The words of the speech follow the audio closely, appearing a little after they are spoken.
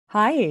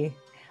Hi,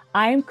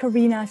 I'm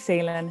Karina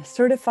Salen,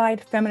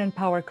 certified feminine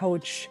power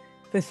coach,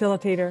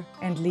 facilitator,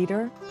 and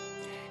leader.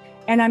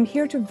 And I'm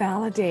here to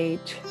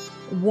validate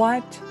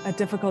what a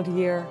difficult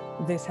year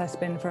this has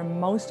been for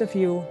most of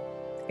you,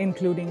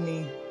 including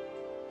me.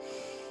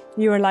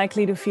 You are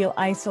likely to feel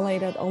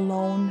isolated,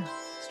 alone,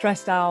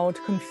 stressed out,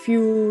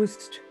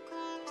 confused,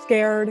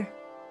 scared,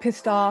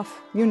 pissed off,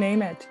 you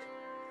name it.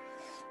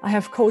 I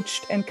have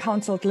coached and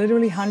counseled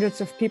literally hundreds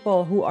of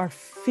people who are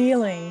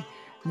feeling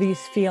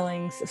these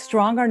feelings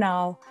stronger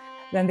now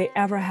than they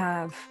ever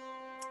have.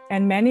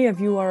 And many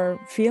of you are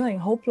feeling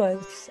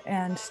hopeless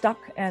and stuck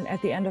and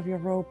at the end of your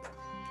rope.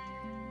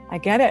 I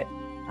get it.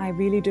 I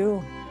really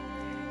do.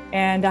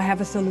 And I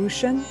have a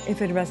solution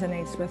if it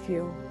resonates with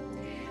you.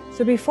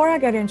 So before I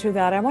get into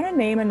that, I want to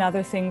name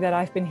another thing that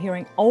I've been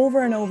hearing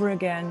over and over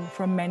again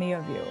from many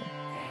of you.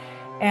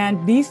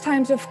 And these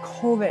times of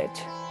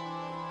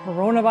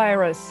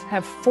coronavirus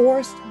have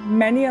forced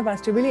many of us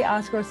to really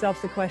ask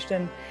ourselves the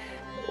question,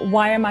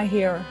 why am I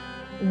here?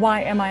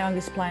 Why am I on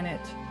this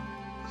planet?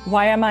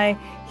 Why am I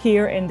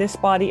here in this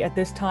body at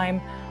this time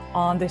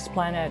on this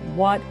planet?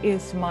 What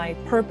is my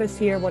purpose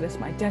here? What is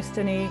my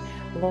destiny?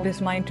 What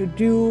is mine to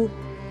do?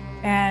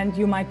 And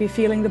you might be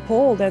feeling the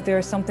pull that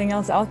there's something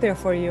else out there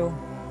for you.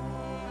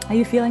 Are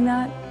you feeling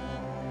that?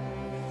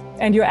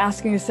 And you're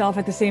asking yourself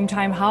at the same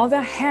time, how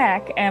the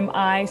heck am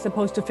I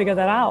supposed to figure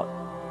that out?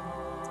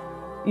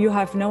 You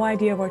have no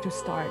idea where to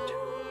start.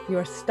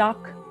 You're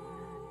stuck.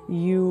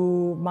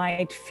 You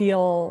might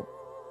feel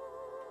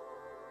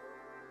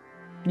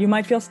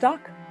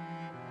stuck.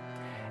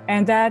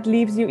 And that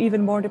leaves you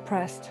even more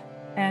depressed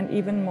and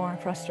even more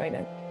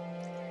frustrated.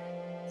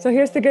 So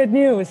here's the good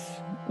news.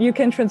 You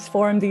can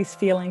transform these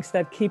feelings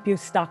that keep you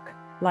stuck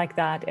like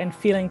that and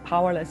feeling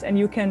powerless. And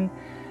you can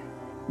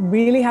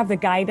really have the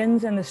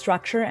guidance and the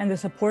structure and the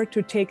support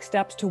to take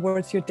steps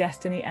towards your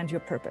destiny and your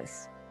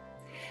purpose.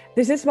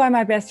 This is why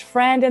my best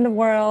friend in the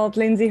world,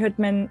 Lindsay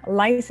Huttman,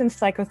 licensed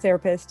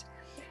psychotherapist,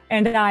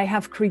 and I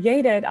have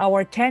created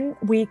our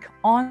 10-week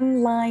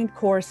online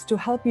course to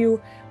help you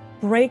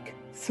break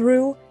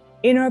through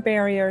inner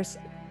barriers,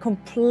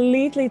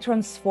 completely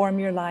transform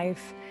your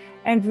life,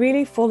 and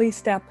really fully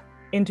step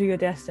into your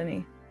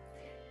destiny.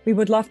 We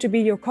would love to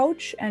be your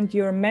coach and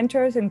your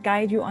mentors and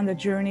guide you on the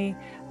journey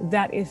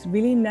that is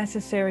really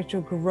necessary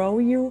to grow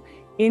you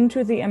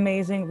into the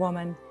amazing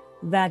woman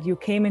that you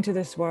came into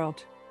this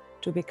world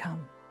to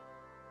become.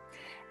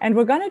 And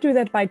we're going to do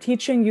that by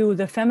teaching you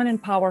the feminine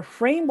power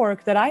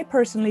framework that I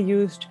personally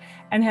used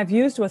and have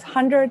used with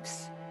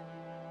hundreds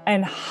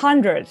and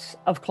hundreds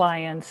of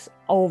clients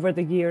over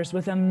the years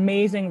with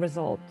amazing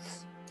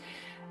results.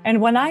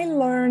 And when I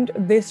learned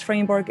this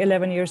framework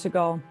 11 years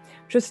ago,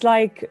 just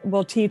like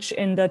we'll teach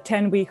in the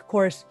 10-week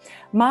course,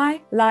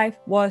 my life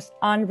was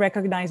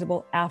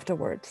unrecognizable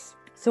afterwards.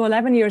 So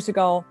 11 years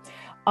ago,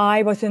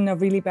 I was in a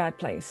really bad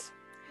place.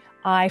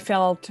 I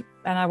felt,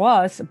 and I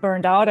was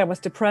burned out. I was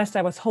depressed.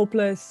 I was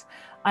hopeless.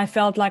 I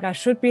felt like I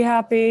should be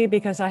happy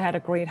because I had a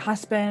great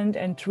husband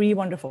and 3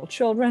 wonderful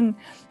children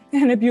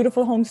and a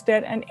beautiful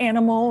homestead and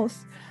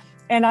animals.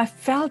 And I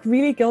felt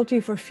really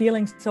guilty for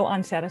feeling so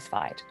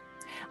unsatisfied.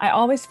 I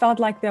always felt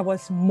like there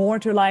was more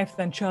to life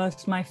than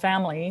just my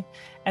family.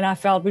 And I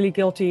felt really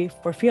guilty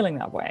for feeling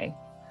that way.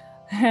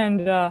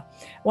 And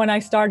when I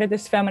started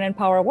this feminine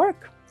power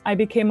work, I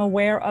became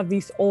aware of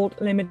these old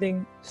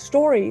limiting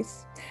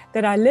stories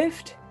that I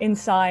lived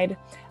inside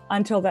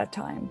until that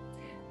time.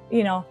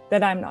 You know,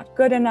 that I'm not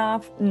good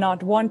enough,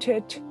 not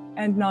wanted,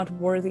 and not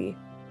worthy.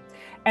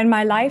 And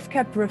my life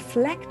kept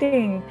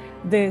reflecting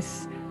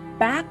this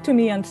back to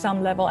me on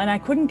some level, and I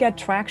couldn't get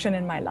traction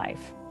in my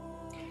life.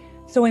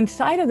 So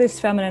inside of this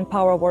feminine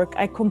power work,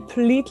 I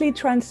completely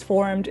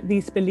transformed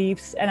these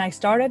beliefs and I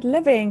started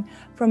living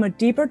from a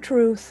deeper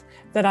truth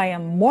that I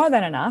am more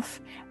than enough,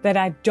 that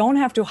I don't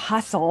have to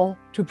hustle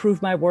to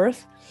prove my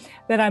worth,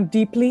 that I'm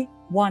deeply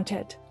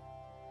wanted.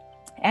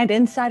 And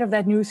inside of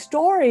that new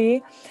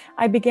story,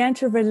 I began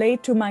to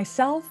relate to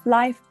myself,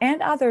 life,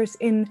 and others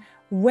in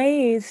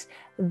ways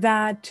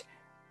that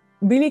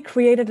really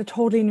created a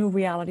totally new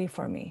reality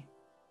for me.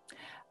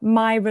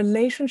 My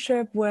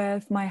relationship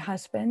with my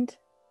husband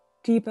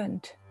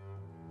deepened.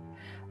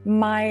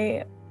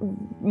 My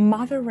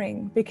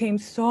mothering became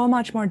so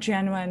much more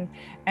genuine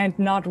and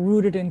not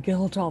rooted in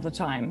guilt all the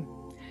time.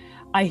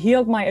 I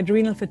healed my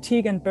adrenal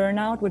fatigue and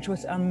burnout, which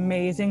was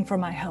amazing for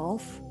my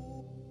health.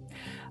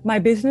 My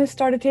business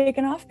started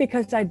taking off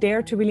because I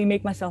dared to really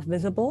make myself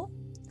visible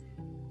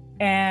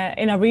and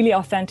in a really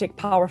authentic,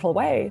 powerful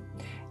way.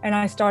 And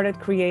I started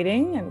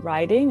creating and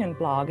writing and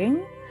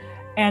blogging.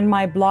 And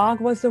my blog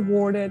was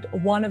awarded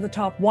one of the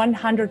top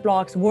 100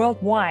 blogs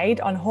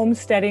worldwide on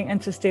homesteading and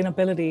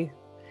sustainability.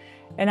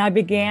 And I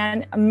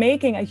began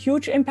making a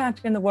huge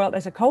impact in the world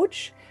as a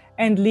coach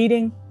and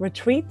leading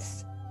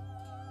retreats.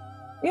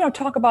 You know,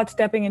 talk about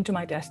stepping into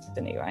my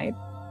destiny, right?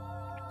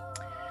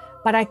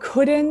 But I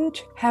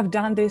couldn't have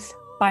done this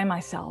by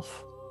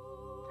myself.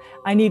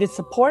 I needed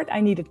support,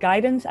 I needed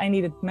guidance, I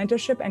needed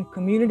mentorship and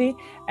community.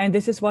 And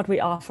this is what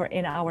we offer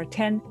in our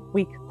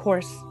 10-week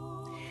course.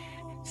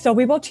 So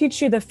we will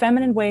teach you the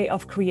feminine way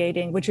of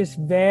creating, which is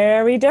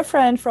very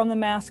different from the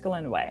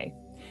masculine way.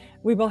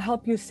 We will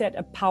help you set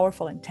a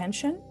powerful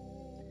intention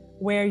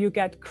where you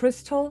get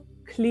crystal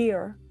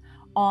clear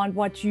on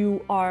what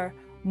you are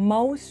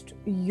most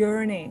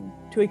yearning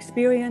to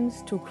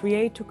experience, to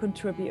create, to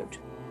contribute.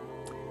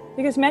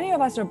 Because many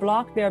of us are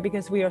blocked there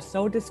because we are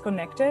so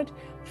disconnected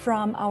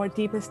from our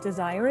deepest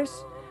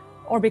desires,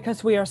 or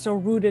because we are so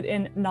rooted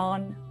in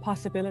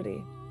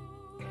non-possibility.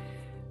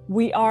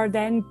 We are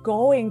then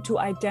going to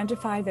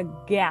identify the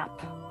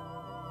gap,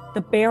 the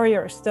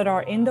barriers that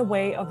are in the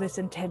way of this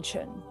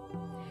intention.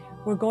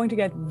 We're going to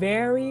get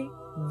very,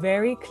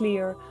 very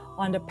clear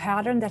on the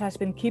pattern that has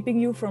been keeping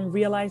you from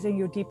realizing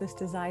your deepest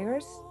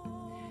desires.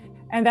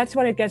 And that's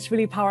when it gets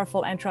really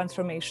powerful and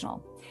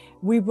transformational.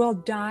 We will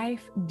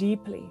dive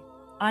deeply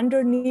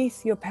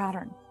underneath your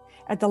pattern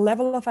at the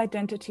level of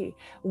identity,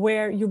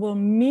 where you will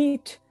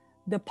meet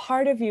the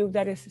part of you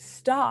that is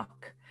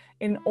stuck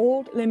in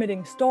old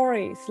limiting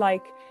stories,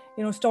 like,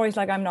 stories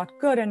like I'm not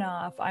good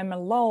enough, I'm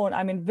alone,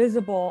 I'm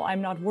invisible,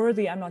 I'm not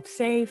worthy, I'm not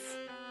safe.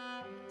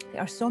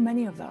 There are so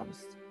many of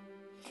those.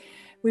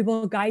 We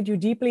will guide you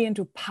deeply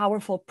into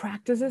powerful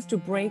practices to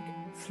break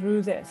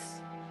through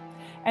this.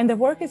 And the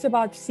work is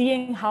about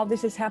seeing how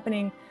this is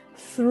happening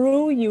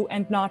through you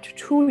and not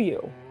to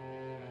you.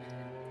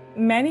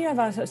 Many of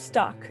us are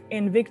stuck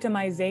in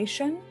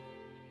victimization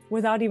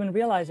without even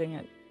realizing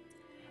it.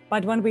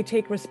 But when we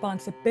take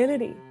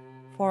responsibility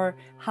for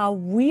how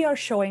we are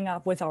showing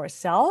up with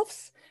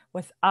ourselves,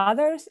 with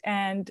others,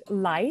 and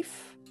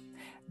life,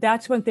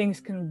 that's when things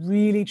can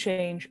really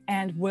change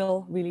and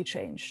will really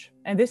change.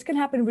 And this can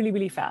happen really,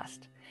 really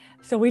fast.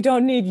 So we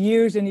don't need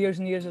years and years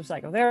and years of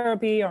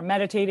psychotherapy or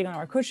meditating on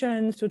our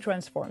cushions to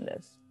transform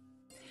this.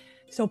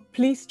 So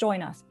please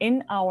join us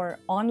in our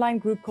online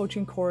group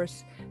coaching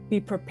course. Be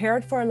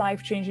prepared for a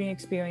life-changing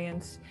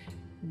experience.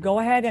 Go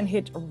ahead and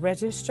hit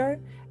register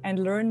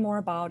and learn more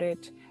about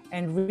it,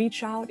 and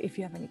reach out if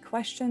you have any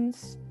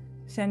questions.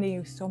 Sending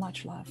you so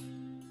much love.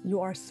 You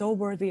are so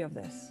worthy of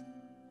this.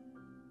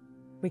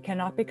 We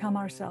cannot become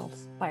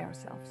ourselves by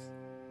ourselves.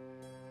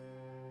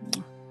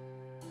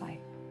 Bye.